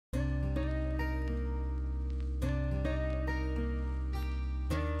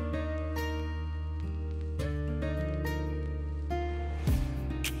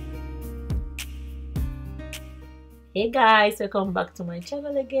Hey guys, welcome back to my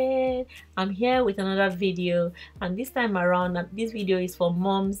channel again. I'm here with another video, and this time around this video is for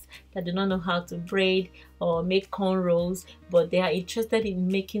moms that do not know how to braid or make cornrows, but they are interested in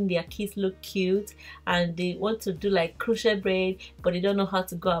making their kids look cute and they want to do like crochet braid, but they don't know how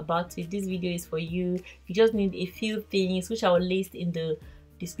to go about it. This video is for you. You just need a few things which I will list in the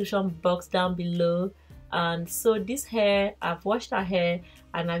description box down below. And so this hair, I've washed her hair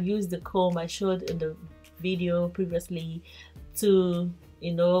and I've used the comb I showed in the video previously to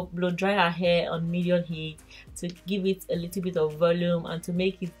blow dry her hair on medium heat to give it a little bit of volume and to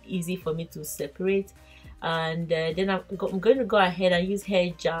make it easy for me to separate. And then I'm going to go ahead and use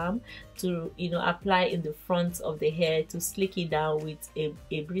hair jam to apply in the front of the hair to slick it down with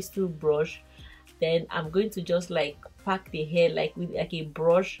a bristle brush. Then I'm going to just like pack the hair like with like a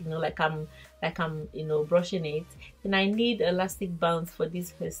brush, like I'm brushing it. Then I need elastic bands for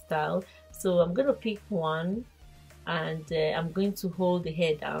this hairstyle, so I'm going to pick one and I'm going to hold the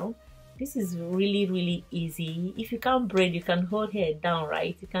hair down. This is really easy. If you can't braid, you can hold hair down,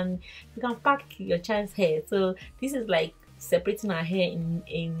 right? You can pack your child's hair. So this is like separating our hair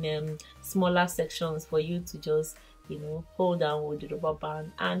in smaller sections for you to just hold down with the rubber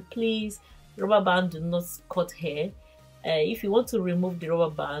band. And please, rubber band do not cut hair. If you want to remove the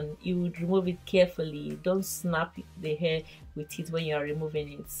rubber band, you would remove it carefully. Don't snap the hair with it when you are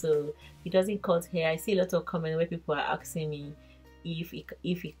removing it, so it doesn't cut hair. I see a lot of comments where people are asking me if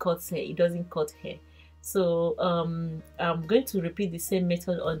it cuts hair. It doesn't cut hair. So I'm going to repeat the same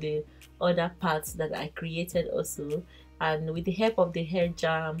method on the other parts that I created also, and with the help of the hair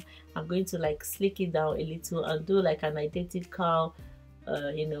jam, I'm going to like slick it down a little and do like an identical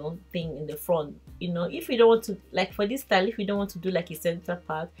thing in the front. If you don't want to, like for this style, if you don't want to do like a center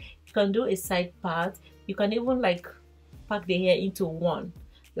part, you can do a side part. You can even like pack the hair into one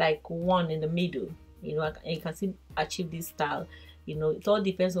in the middle, and you can still achieve this style. It all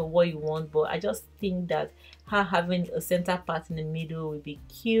depends on what you want, but I just think that having a center part in the middle will be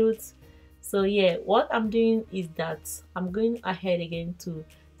cute. So yeah, what I'm doing is that I'm going ahead again to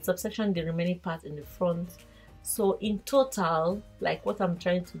subsection the remaining part in the front. So in total, like what I'm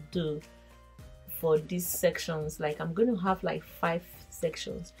trying to do for these sections, like I'm going to have like 5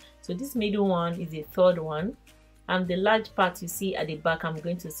 sections. So this middle one is the third one, and the large part you see at the back, I'm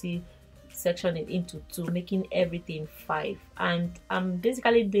going to section it into 2, making everything 5. And I'm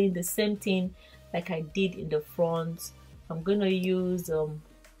basically doing the same thing like I did in the front. I'm going to use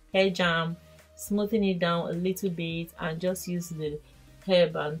hair jam, smoothing it down a little bit, and just use the hair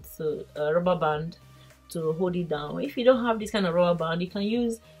band, so rubber band, to hold it down. If you don't have this kind of rubber band, you can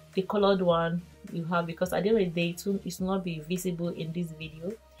use the colored one you have, because at the end of the day it will not be visible in this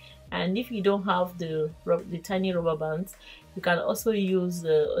video. And if you don't have the tiny rubber bands, you can also use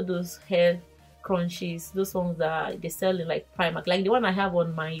those hair crunches, those ones that they sell in like Primark, like the one I have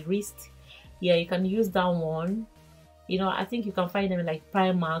on my wrist. Yeah, you can use that one. I think you can find them in like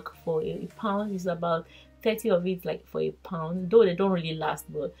Primark for £1. It's about 30 of it, like for £1, though they don't really last,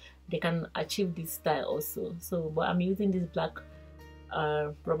 but they can achieve this style also. So but I'm using this black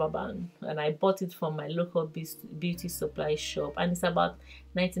rubber band, and I bought it from my local beauty supply shop, and it's about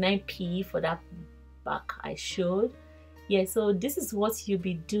 99p for that back I showed. Yeah, so this is what you'll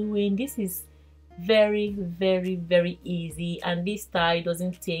be doing. This is very easy, and this style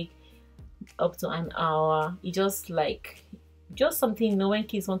doesn't take up to an hour. It just something when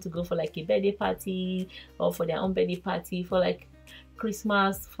kids want to go for like a birthday party or for their own birthday party, for like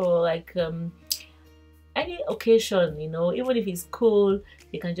Christmas, for like any occasion, even if it's cool,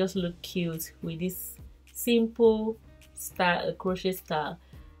 they can just look cute with this simple style, crochet style.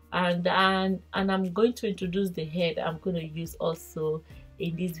 And I'm going to introduce the head I'm going to use also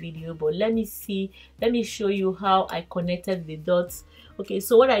in this video, but let me show you how I connected the dots. Okay,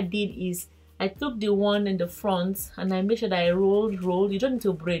 so what I did is I took the one in the front and I made sure that I rolled. You don't need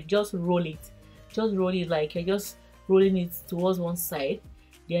to braid, just roll it. Just roll it like you're just rolling it towards one side.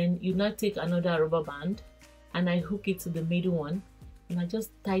 Then you now take another rubber band and I hook it to the middle one, and I just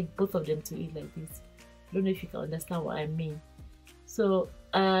tied both of them to it like this. I don't know if you can understand what I mean. So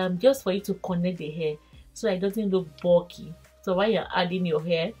just for you to connect the hair so it doesn't look bulky. So while you're adding your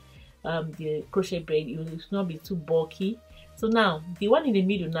hair, the crochet braid, it will not be too bulky. So now the one in the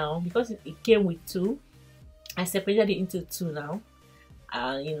middle, now because it came with 2, I separated it into 2 now.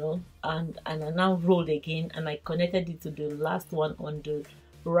 And I now rolled again and I connected it to the last one on the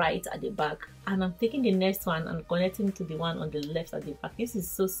right at the back, and I'm taking the next one and connecting to the one on the left at the back. This is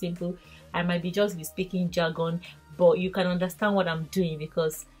so simple. I might be speaking jargon, but you can understand what I'm doing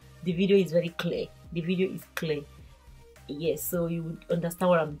because the video is very clear. The video is clear. Yes, so you would understand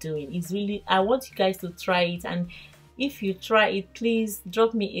what I'm doing. It's really, I want you guys to try it, and if you try it, please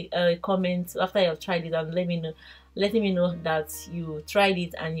drop me a comment after you've tried it and letting me know that you tried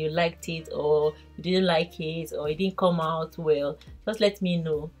it and you liked it, or you didn't like it, or it didn't come out well. Just let me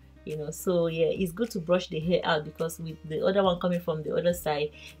know, you know. So yeah, it's good to brush the hair out, because with the other one coming from the other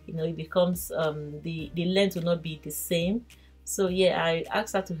side, you know, it becomes the length will not be the same. So yeah, I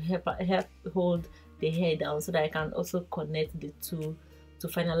asked her to help hold the hair down so that I can also connect the two to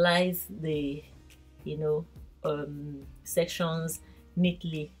finalize the, you know, sections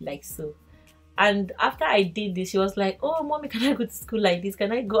neatly, like so. And after I did this, she was like, oh mommy, can I go to school like this?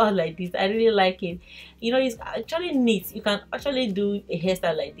 Can I go out like this? I really like it. You know, it's actually neat. You can actually do a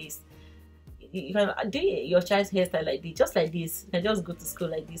hairstyle like this. You can do your child's hairstyle like this, just like this. You can just go to school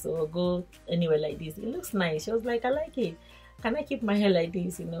like this, or go anywhere like this. It looks nice. She was like, I like it. Can I keep my hair like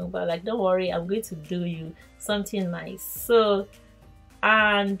this? You know, but like, don't worry, I'm going to do you something nice. So,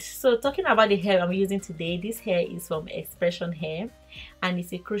 and so talking about the hair I'm using today, this hair is from X-Pression hair, and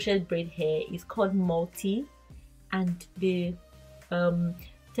it's a crochet braid hair. It's called Multi, and the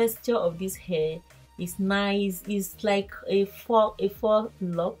texture of this hair is nice. It's like a four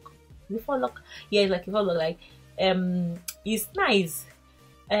lock. Yeah, it's like a four lock. Like it's nice.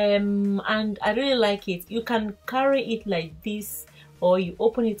 And I really like it. You can carry it like this, or you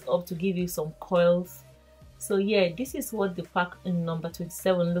open it up to give you some coils. So yeah, this is what the pack in number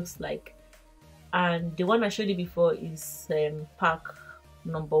 27 looks like, and the one I showed you before is pack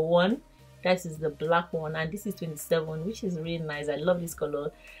number 1. That is the black one, and this is 27, which is really nice. I love this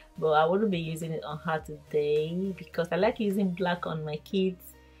color, but I wouldn't be using it on her today because I like using black on my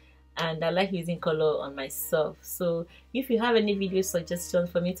kids, and I like using color on myself. So if you have any video suggestions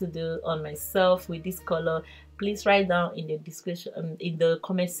for me to do on myself with this color, please write down in the description, in the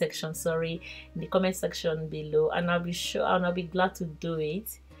comment section, in the comment section below, and I'll be sure, and I'll be glad to do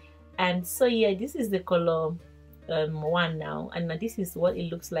it. And so yeah, this is the color 1 now, and this is what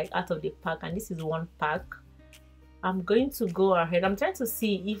it looks like out of the pack, and this is one pack. I'm going to go ahead. I'm trying to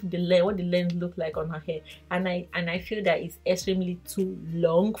see if what the length look like on her hair, and I feel that it's extremely too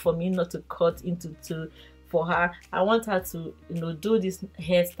long for me not to cut into 2 for her. I want her to, you know, do this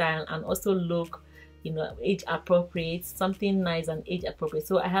hairstyle and also look, you know, age appropriate, something nice and age appropriate.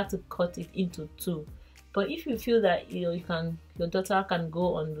 So I have to cut it into 2. But if you feel that, you know, your daughter can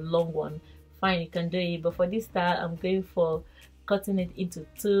go on the long one, fine, you can do it. But for this style, I'm going for cutting it into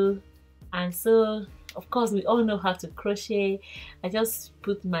 2. And so of course we all know how to crochet. I just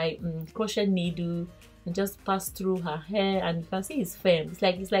put my crochet needle and just pass through her hair, and you can see it's firm. It's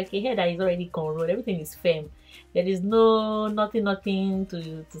like a hair that is already cornrowed. Everything is firm. There is nothing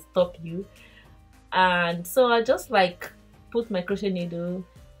to stop you. And so I just like put my crochet needle,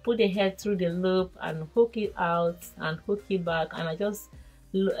 put the hair through the loop and hook it out and hook it back, and I just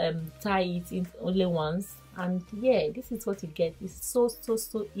tie it in only once. And yeah, this is what you get. It's so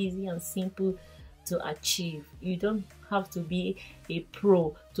easy and simple to achieve. You don't have to be a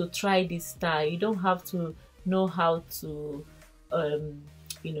pro to try this style. You don't have to know how to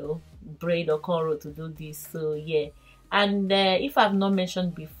you know, braid or cornrow to do this. So yeah, and if I've not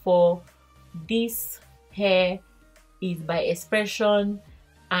mentioned before, this hair is by X-Pression,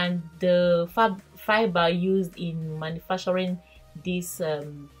 and the fiber used in manufacturing this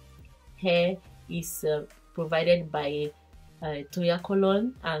hair is provided by Toya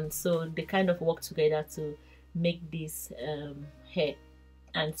Colon, and so they kind of work together to make this hair.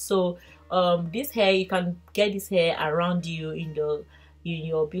 And so this hair, you can get this hair around you in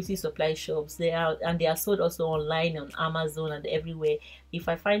your beauty supply shops. They are sold also online on Amazon and everywhere. If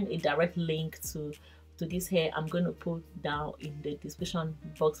I find a direct link to this hair, I'm going to put down in the description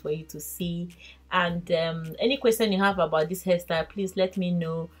box for you to see. And any question you have about this hairstyle, please let me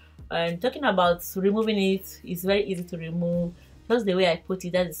know. And talking about removing it, it's very easy to remove. Just the way I put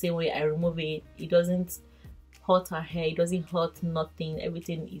it, that's the same way I remove it. It doesn't hurt her hair, it doesn't hurt nothing.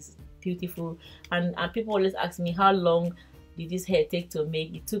 Everything is beautiful. And people always ask me, how long did this hair take to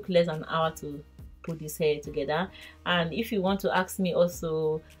make? It took less than an hour to put this hair together. And if you want to ask me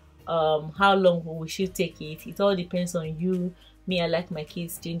also how long we should take it all depends on you. Me, I like my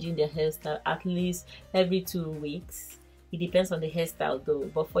kids changing their hairstyle at least every 2 weeks. It depends on the hairstyle though,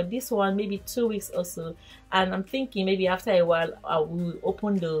 but for this one, maybe 2 weeks or so. And I'm thinking maybe after a while I will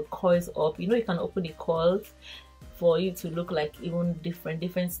open the coils up. You know, you can open the coils for you to look like even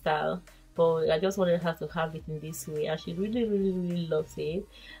different style. But I just wanted her to have it in this way, and she really loves it.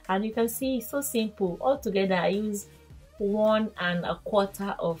 And you can see it's so simple. Altogether I use 1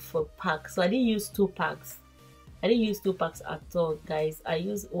 1/4 of a pack, so I didn't use 2 packs. I didn't use 2 packs at all, guys. I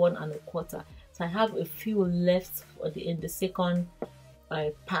used 1 1/4. So I have a few left in the second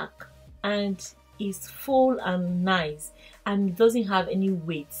pack. And is full and nice, and it doesn't have any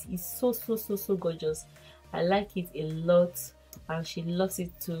weight. It's so gorgeous. I like it a lot, and she loves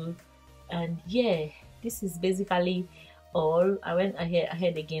it too. And yeah, this is basically all. I went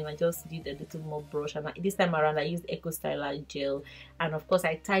ahead again. I just did a little more brush, and this time around I used Eco Styler gel, and of course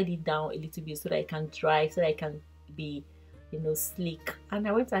I tied it down a little bit so that it can dry, so that it can be, you know, sleek. And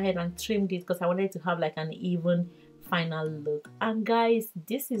I went ahead and trimmed it because I wanted to have like an even final look. And guys,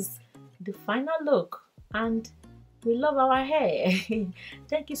 this is the final look, and we love our hair.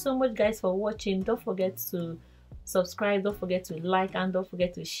 Thank you so much guys for watching. Don't forget to subscribe, don't forget to like, and don't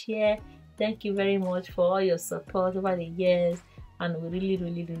forget to share. Thank you very much for all your support over the years, and we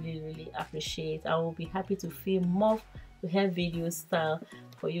really appreciate. I will be happy to film more hair video style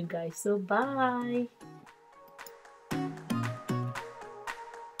for you guys. So bye.